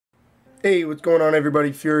Hey, what's going on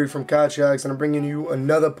everybody? Fury from Card Sharks, and I'm bringing you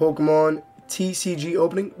another Pokemon TCG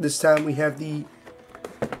opening. This time we have the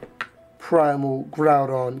Primal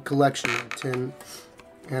Groudon collection tin.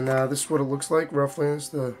 And this is what it looks like, roughly. It's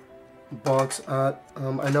the box art.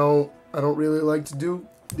 I know I don't really like to do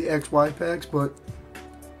the XY packs, but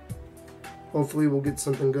hopefully we'll get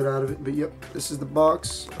something good out of it. But yep, this is the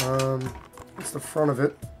box. It's the front of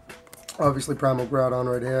it. Obviously Primal Groudon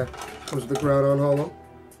right here. Comes with the Groudon Holo.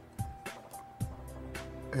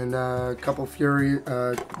 And a couple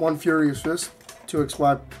one Furious Fist, 2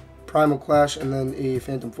 XY Primal Clash, and then a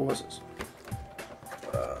Phantom Forces.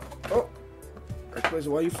 Oh, Crazy,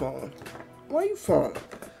 why are you falling? Why are you falling?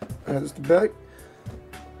 There's the bag.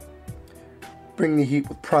 Bring the heat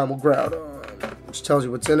with Primal Groudon, which tells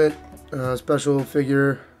you what's in it. Special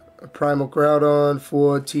figure, a Primal Groudon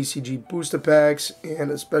for TCG booster packs, and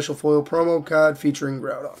a special foil promo card featuring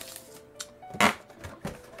Groudon.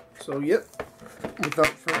 So, yep. Without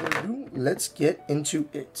further ado, let's get into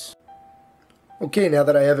it. Okay, now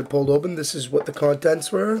that I have it pulled open, this is what the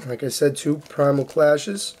contents were. Like I said, 2 Primal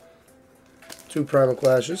Clashes. 2 Primal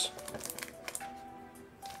Clashes.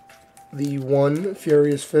 The 1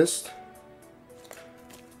 Furious Fist.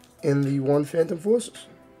 And the 1 Phantom Forces.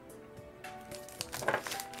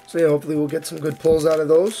 So yeah, hopefully we'll get some good pulls out of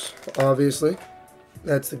those, obviously.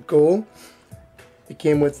 That's the goal. It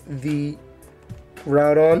came with the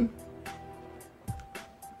Groudon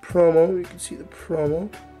promo. You can see the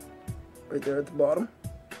promo right there at the bottom.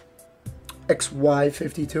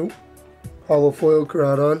 XY52 Holo Foil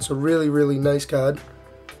Groudon. So really nice card.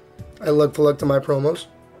 I love collecting my promos.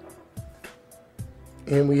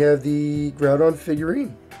 And we have the Groudon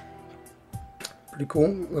figurine. Pretty cool.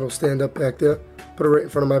 Little stand up back there. Put it right in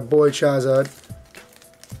front of my boy Charizard.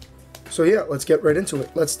 So yeah, let's get right into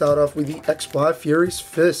it. Let's start off with the XY Furious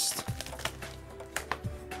Fist.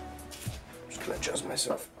 Just gonna adjust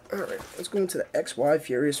myself. Alright, let's go into the XY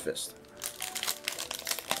Furious Fist.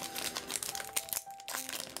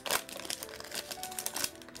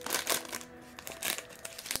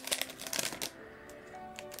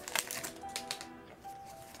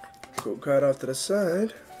 Go card off to the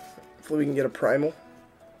side. Hopefully we can get a Primal.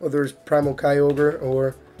 Whether it's Primal Kyogre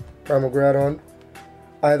or Primal Groudon.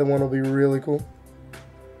 Either one will be really cool.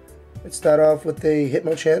 Let's start off with a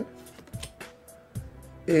Hitmonchan.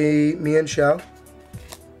 A Mienshao.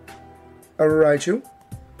 A Raichu,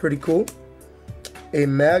 pretty cool. A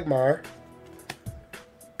Magmar,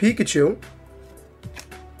 Pikachu,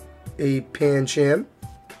 a Pancham,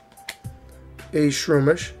 a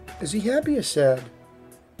Shroomish. Is he happy or sad?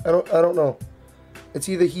 I don't know. It's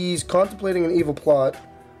either he's contemplating an evil plot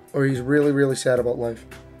or he's really sad about life.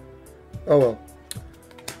 Oh well.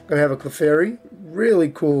 Gonna have a Clefairy, really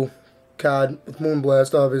cool card with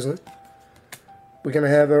Moonblast, obviously. We're gonna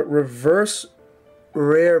have a reverse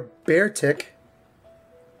rare Beartic.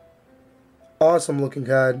 Awesome looking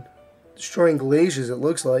card. Destroying glaciers, it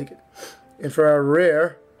looks like. And for our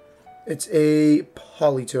rare, it's a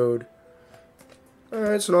Politoed.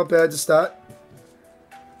 Alright, so not bad to start.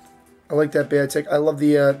 I like that Beartic. I love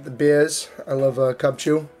the bears. I love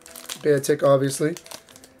Cubchoo. Beartic, obviously.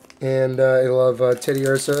 And I love Teddy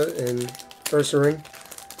Ursa and Ursaring.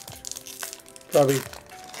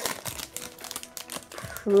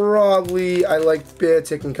 Probably I like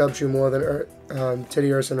Beartic and Cubchoo more than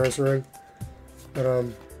Teddy Ursa and Ursaring. But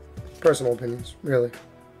personal opinions, really.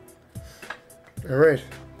 Alright.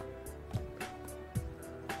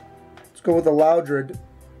 Let's go with a Loudred.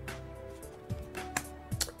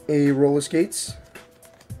 A Roller Skates.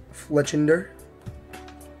 Fletchinder.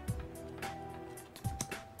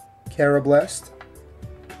 Carablast.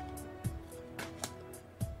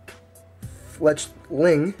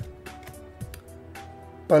 Fletchling.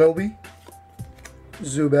 Bunnelby,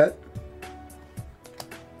 Zubat,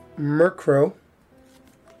 Murkrow.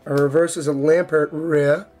 Our reverse is a Lampert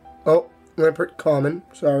rare. Oh, Lampert common,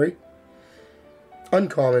 sorry.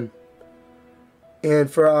 Uncommon. And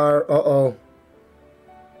for our,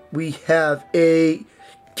 we have a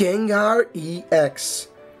Gengar EX.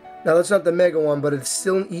 Now that's not the Mega one, but it's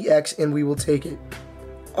still an EX and we will take it.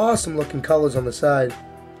 Awesome looking colors on the side.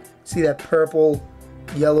 See that purple,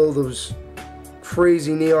 yellow, those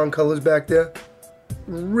crazy neon colors back there.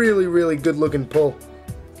 Really good looking pull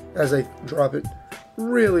as I drop it.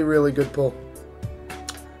 Really good pull.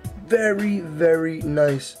 Very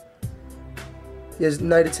nice. He has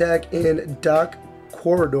Night Attack and Dark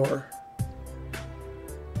Corridor.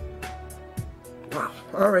 Wow.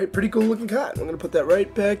 Alright, pretty cool looking card. I'm gonna put that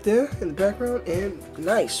right back there in the background, and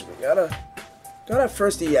nice. We got our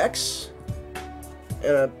first EX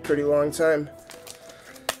in a pretty long time.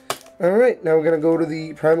 Alright, now we're going to go to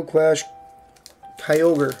the Primal Clash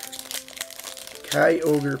Kyogre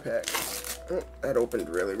pack. Oh, that opened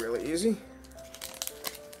really, really easy.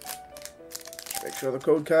 Make sure the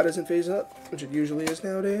code card isn't phased up, which it usually is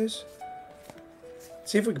nowadays.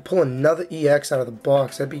 See if we can pull another EX out of the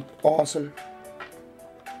box. That'd be awesome.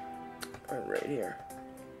 Right here.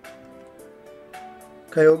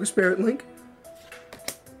 Kyogre Spirit Link.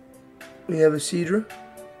 We have a Seadra.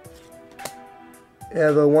 We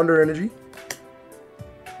have a Wonder Energy.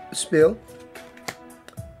 Spill.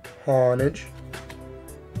 Hornage.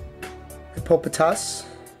 Hippopotas.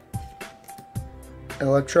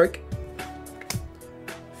 Electric.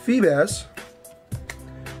 Feebas.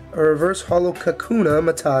 A reverse hollow Kakuna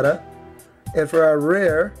Matata. And for our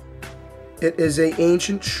rare, it is a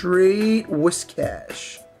ancient trait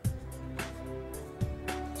Whiscash.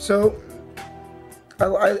 So,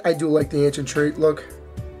 I do like the ancient trait look.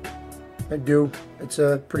 I do. It's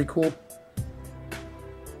pretty cool.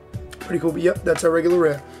 Pretty cool, but yep, that's our regular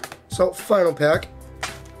rare. So, final pack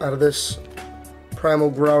out of this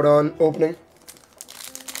Primal Groudon opening.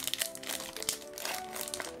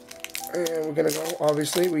 And we're gonna go,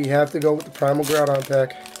 obviously, we have to go with the Primal Groudon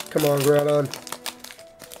pack. Come on, Groudon.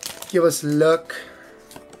 Give us luck.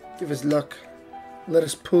 Give us luck. Let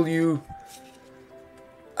us pull you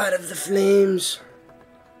out of the flames.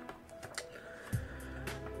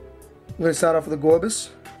 We're going to start off with a Gorbis.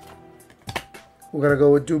 We're going to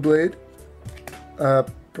go with Doublade.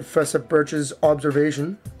 Professor Birch's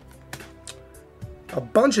Observation. A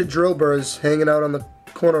bunch of Drillburs hanging out on the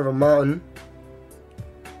corner of a mountain.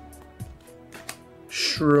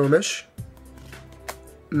 Shroomish.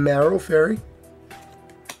 Marrow Fairy.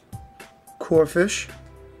 Corphish.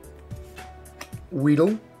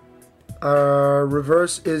 Weedle.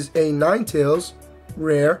 Reverse is a Ninetales.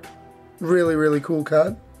 Rare. Really, really cool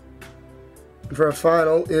card. And for our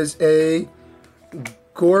final is a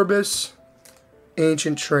Gorbis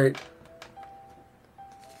Ancient Trait.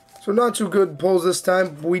 So not too good pulls this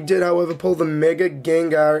time. We did, however, pull the Mega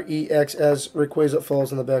Gengar EX as Rayquaza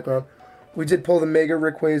falls in the background. We did pull the Mega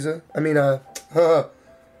Rayquaza.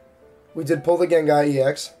 We did pull the Gengar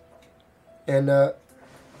EX. And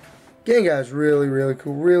Gengar is really, really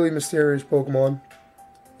cool. Really mysterious Pokemon.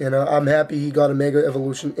 And I'm happy he got a Mega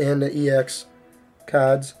Evolution and the EX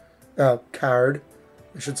card,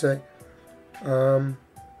 I should say.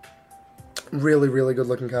 Really, really good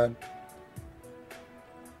looking card.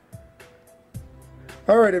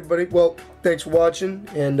 Alright, everybody. Well, thanks for watching.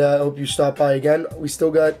 And I hope you stop by again. We still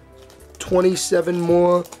got 27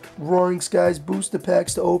 more Roaring Skies booster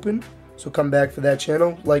packs to open. So come back for that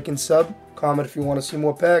channel. Like and sub. Comment if you want to see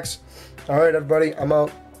more packs. Alright, everybody. I'm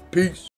out. Peace.